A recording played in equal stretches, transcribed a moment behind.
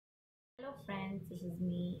Hello friends, this is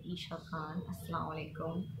me Isha Khan. Assalamu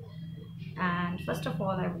alaikum. And first of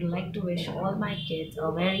all, I would like to wish all my kids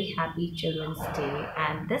a very happy Children's Day.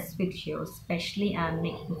 And this video, especially, I'm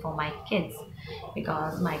making for my kids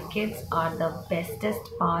because my kids are the bestest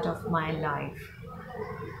part of my life.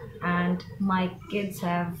 And my kids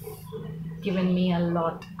have given me a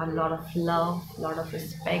lot of love, a lot of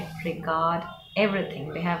respect, regard,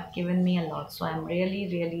 everything. They have given me a lot. So I'm really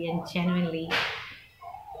and genuinely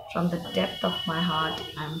from the depth of my heart,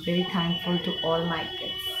 I'm very thankful to all my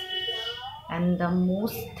kids. And the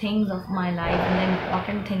most things of my life and the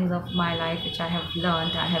important things of my life which I have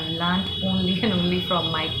learned only and only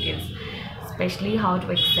from my kids, especially how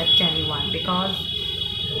to accept anyone. Because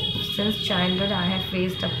since childhood, I have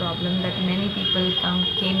faced a problem that many people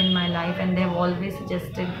came in my life and they've always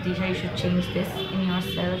suggested, Disha, you should change this in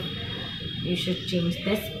yourself, you should change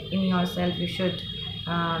this in yourself, you should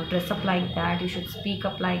dress up like that, you should speak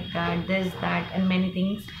up like that, this, that, and many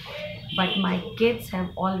things. But my kids have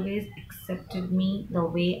always accepted me the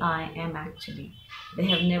way I am actually. They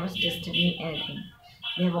have never suggested me anything.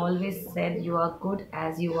 They have always said you are good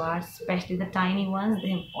as you are, especially the tiny ones. They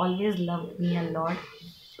have always loved me a lot.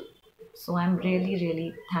 So I'm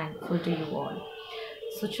really thankful to you all.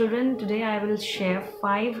 So children, today I will share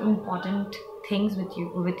 5 important things with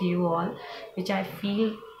you all, which I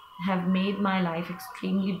feel have made my life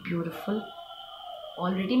extremely beautiful.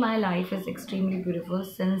 Already my life is extremely beautiful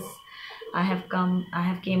since I have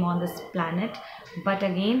came on this planet. But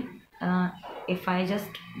again, if I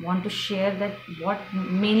just want to share that what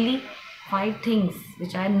mainly 5 things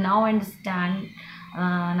which I now understand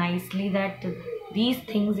nicely, that these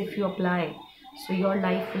things if you apply, so your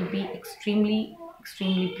life will be extremely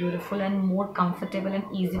beautiful and more comfortable and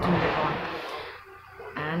easy to live on.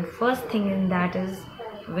 And first thing in that is,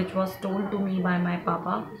 which was told to me by my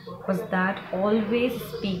papa, was that always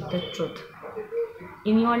speak the truth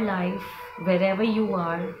in your life, wherever you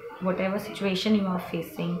are, whatever situation you are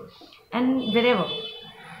facing, and wherever.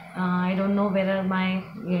 I don't know whether my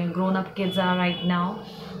grown-up kids are right now,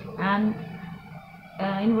 and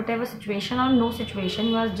in whatever situation or no situation,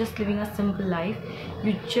 you are just living a simple life,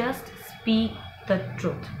 you just speak the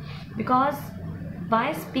truth. Because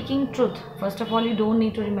by speaking truth, first of all, you don't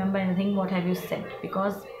need to remember anything what have you said,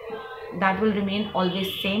 because that will remain always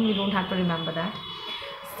same. You don't have to remember that.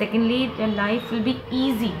 Secondly, your life will be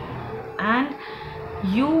easy and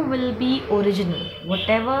you will be original.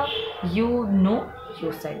 Whatever you know,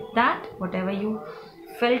 you said that. Whatever you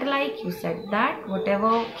felt like, you said that.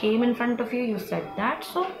 Whatever came in front of you, you said that.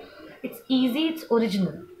 So it's easy, it's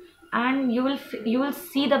original, and you will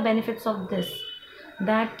see the benefits of this,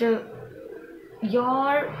 that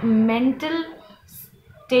your mental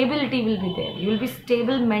stability will be there. You will be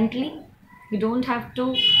stable mentally. You don't have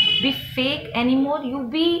to be fake anymore. You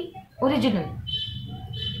be original.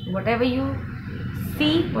 Whatever you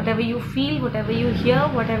see, whatever you feel, whatever you hear,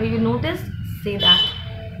 whatever you notice, say that.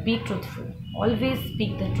 Be truthful. Always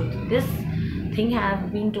speak the truth. This thing has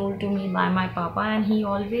been told to me by my papa, and he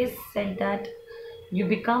always said that you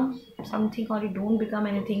become something or you don't become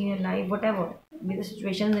anything in your life, whatever the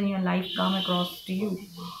situations in your life come across to you,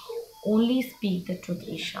 only speak the truth,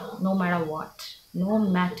 Isha, no matter what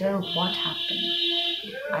happened.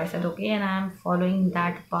 I said okay, and I am following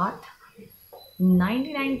that path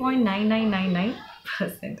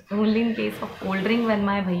 99.9999%. Only in case of cold drink, when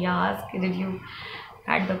my bhaiya asked, did you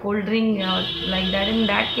had the cold drink like that, in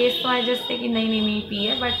that case, so I just say ki nahi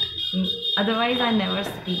piye. But otherwise I never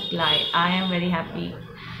speak lie. I am very happy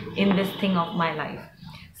in this thing of my life.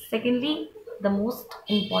 Secondly, the most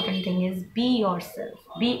important thing is be yourself,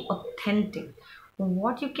 be authentic.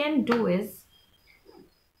 What you can do is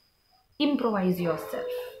improvise yourself,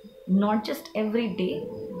 not just every day,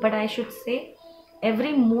 but I should say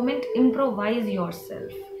every moment. Improvise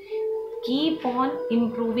yourself. Keep on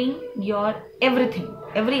improving your everything,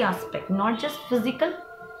 every aspect, not just physical,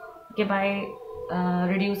 okay, by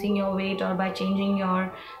reducing your weight or by changing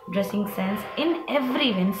your dressing sense. In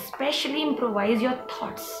every way, especially improvise your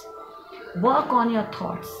thoughts. Work on your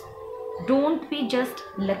thoughts. Don't be just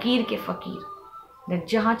लकीर के फकीर, that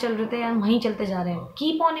जहाँ चल रहे थे हम वहीं चलते जा रहे हैं.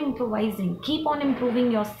 Keep on improvising, keep on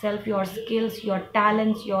improving yourself, your skills, your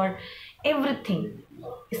talents, your everything,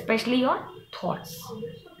 especially your thoughts.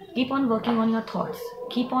 Keep on working on your thoughts.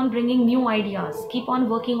 Keep on bringing new ideas. Keep on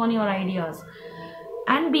working on your ideas,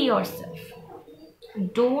 and be yourself.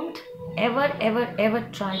 Don't ever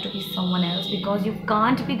try to be someone else, because you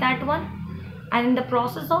can't be that one. And in the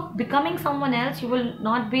process of becoming someone else, you will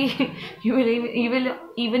not be you will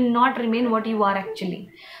even not remain what you are actually.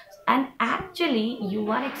 And actually,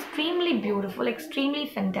 you are extremely beautiful, extremely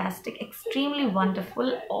fantastic, extremely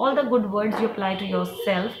wonderful. All the good words you apply to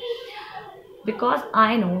yourself, because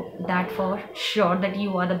I know that for sure that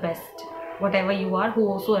you are the best, whatever you are,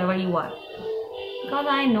 whosoever you are. Because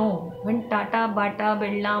I know when Tata, Bata,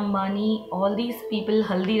 Birla, Ambani, all these people,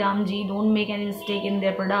 Haldiramji, don't make any mistake in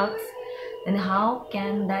their products, then how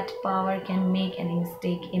can that power can make any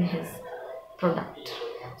mistake in his product?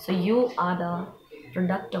 So you are the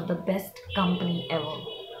product of the best company ever,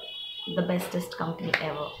 the bestest company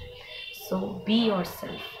ever. So be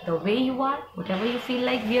yourself the way you are, whatever you feel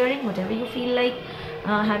like wearing, whatever you feel like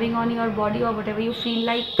having on your body, or whatever you feel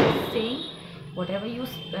like saying, whatever you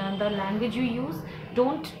the language you use.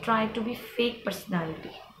 Don't try to be fake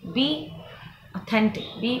personality. Be authentic,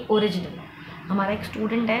 be original. हमारा एक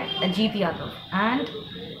student है Ajit Yadav, and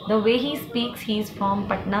the way he speaks, he is from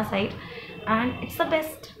Patna side, and it's the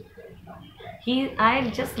best. I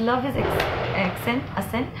just love his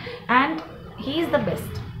accent, and he is the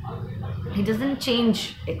best. He doesn't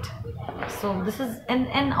change it. So this is,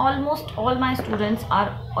 and almost all my students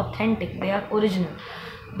are authentic, they are original.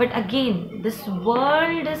 But again, this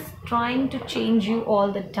world is trying to change you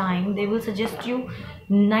all the time. They will suggest you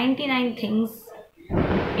 99 things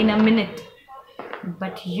in a minute,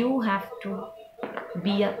 but you have to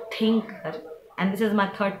be a thinker. And this is my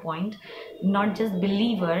third point, not just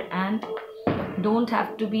believer, and don't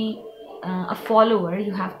have to be a follower.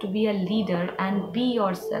 You have to be a leader and be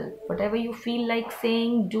yourself. Whatever you feel like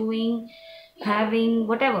saying, doing, having,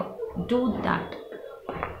 whatever, do that.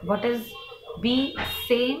 What is, be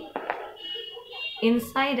same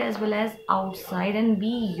inside as well as outside, and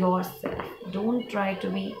be yourself. Don't try to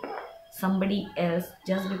be somebody else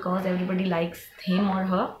just because everybody likes him or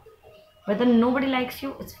her. Whether nobody likes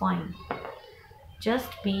you, it's fine.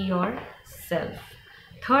 Just be yourself.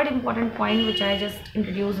 Third important point, which I just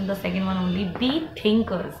introduced in the second one only, be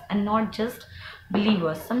thinkers and not just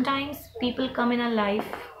believers. Sometimes people come in our life,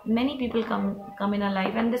 many people come in our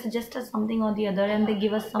life, and they suggest us something or the other, and they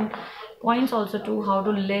give us some points also to how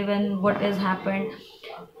to live and what has happened,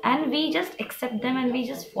 and we just accept them and we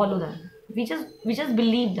just follow them. We just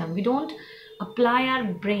believe them. We don't apply our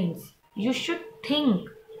brains. You should think,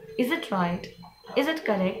 is it right, is it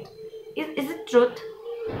correct, is it truth?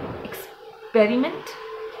 Experiment,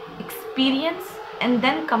 experience, and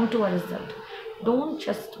then come to a result. Don't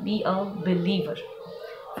just be a believer.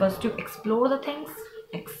 First you explore the things,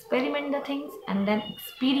 experiment the things, and then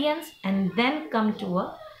experience, and then come to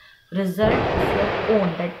a result of your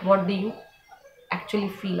own, that what do you actually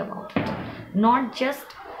feel about it, not just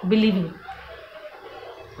believing.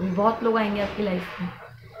 बहुत लोग आएंगे आपकी life में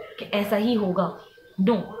कि ऐसा ही होगा.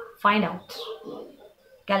 No, find out,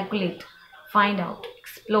 calculate, find out,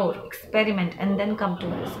 explore, experiment, and then come to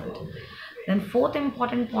a result. Then fourth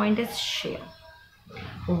important point is share.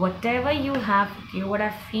 Whatever you have with you, what I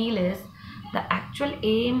feel is the actual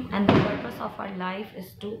aim and the purpose of our life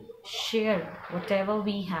is to share whatever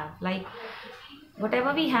we have. Like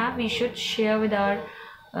whatever we have, we should share with our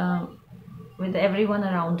with everyone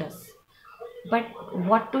around us. But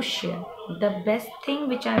what to share? The best thing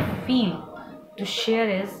which I feel to share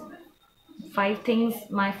is 5 things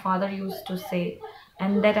my father used to say,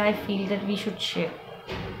 and that I feel that we should share.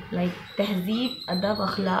 Like tehzeeb, adab,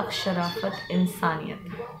 akhlaq, sharafat, insaniyat.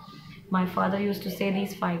 My father used to say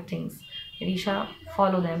these 5 things. Risha,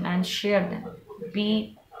 follow them and share them.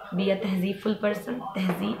 Be a tehzeebful person.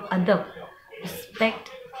 Tehzeeb, adab,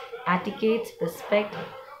 respect, etiquette, respect,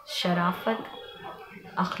 sharafat,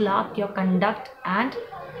 akhlaq, your conduct, and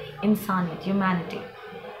insaniyat, humanity.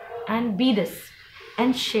 And be this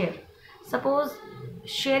and share. Suppose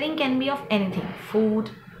sharing can be of anything, food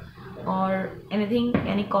or anything,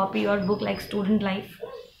 any copy or book, like student life.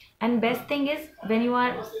 And best thing is when you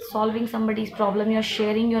are solving somebody's problem, you are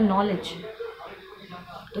sharing your knowledge.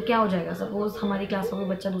 तो क्या हो जाएगा, suppose हमारी class का कोई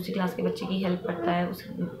बच्चा दूसरी class के बच्चे की हेल्प करता है, उस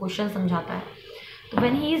क्वेश्चन समझाता है, तो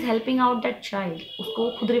when he is helping out that child, उसको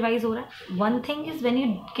खुद रिवाइज हो रहा है. One thing is when you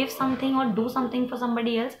give something और do something for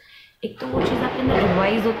somebody else, एक तो वो चीज़ आपके अंदर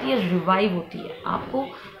रिवाइज होती है, रिवाइव होती है, आपको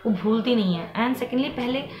वो भूलती नहीं है. एंड सेकेंडली,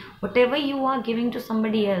 पहले what ever you are giving to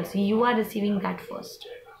somebody else, you are receiving that first.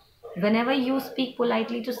 When ever you speak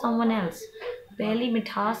politely to someone else, पहली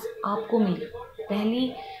मिठास आपको मिली,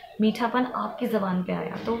 पहली मीठापन आपकी ज़बान पे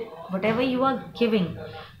आया. तो what ever you are giving,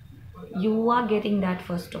 you are getting that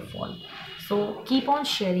first of all. So keep on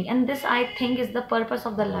sharing, and this I think is the purpose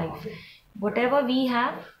of the life. Whatever we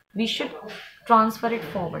have, we should transfer it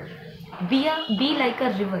forward. Be like a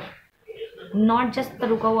river. not just the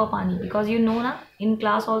रुका हुआ पानी, because you know ना, in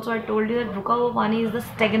class also I told you that रुका हुआ पानी is the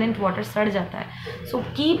stagnant water, सड़ जाता है. So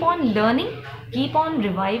keep on learning, keep on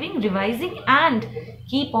revising and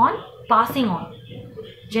keep on passing on.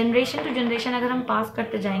 Generation to generation अगर हम पास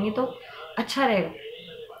करते जाएंगे तो अच्छा रहेगा.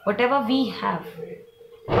 Whatever we have,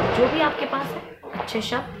 जो भी आपके पास है, अच्छे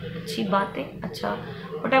शब्द, अच्छी बातें, अच्छा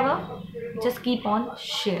whatever, just keep on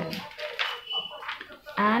sharing.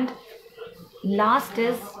 And last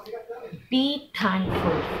is be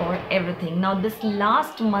thankful for everything. Now this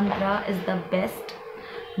last mantra is the best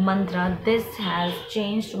mantra. This has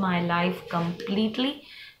changed my life completely,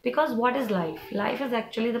 because what is life? Life is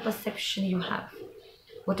actually the perception you have.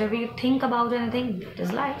 Whatever you think about anything, that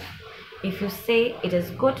is life. If you say it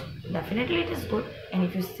is good, definitely it is good, and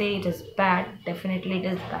if you say it is bad, definitely it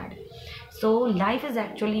is bad. So life is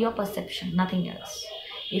actually your perception, nothing else.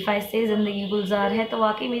 If I say ज़िंदगी गुलजार है, तो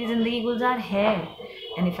वाकई मेरी ज़िंदगी गुलजार है.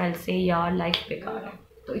 And if I'll say यार life बेकार है,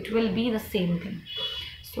 so it will be the same thing.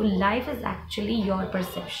 So life is actually your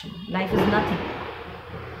perception. Life is nothing.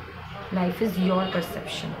 Life is your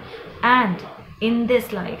perception. And in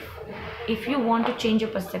this life, if you want to change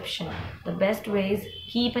your perception, the best way is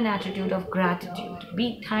keep an attitude of gratitude. Be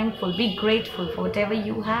thankful, be grateful for whatever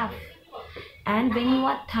you have. And when you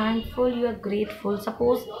are thankful, you are grateful.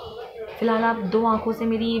 Suppose फिलहाल आप 2 आँखों से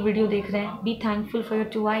मेरी ये video देख रहे हैं, be thankful for your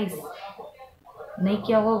 2 eyes. नहीं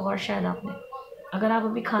किया होगा गौर शायद आपने. अगर आप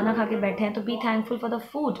अभी खाना खा के बैठे हैं तो be thankful for the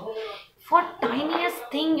food. For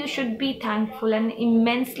tiniest thing you should be thankful, and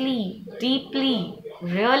immensely, deeply,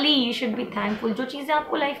 really you should be thankful. जो चीज़ें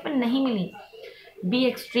आपको लाइफ में नहीं मिली, be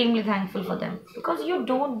extremely thankful for them, because you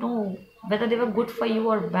don't know whether they were good for you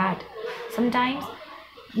or bad. Sometimes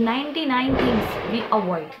 99 things we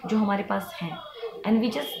avoid जो हमारे पास हैं, and we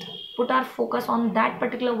just put our focus on that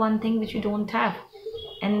particular one thing which we don't have,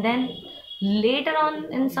 and then later on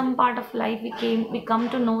in some part of life we come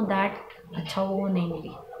to know that अच्छा वो नहीं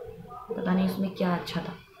मिली, पता नहीं उसमें क्या अच्छा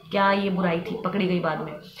था, क्या ये बुराई थी, पकड़ी गई बाद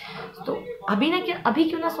में. तो अभी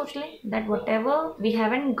क्यों ना सोच लें that whatever we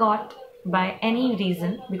haven't got by any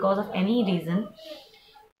reason, because of any reason,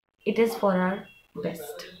 it is for our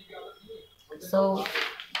best. So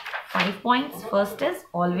 5 points. First is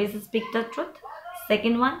always speak the truth.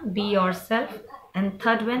 Second one, be yourself. And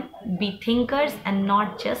third one, be thinkers and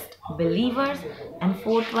not just believers. And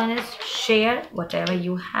fourth one is share whatever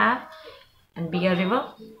you have and be a river.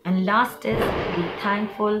 And last is be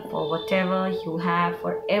thankful for whatever you have,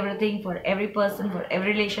 for everything, for every person, for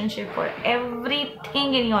every relationship, for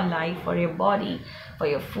everything in your life, for your body, for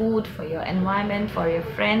your food, for your environment, for your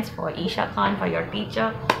friends, for Isha Khan, for your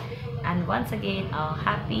teacher. And once again, a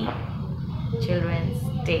happy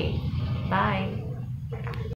Children's Day. Bye.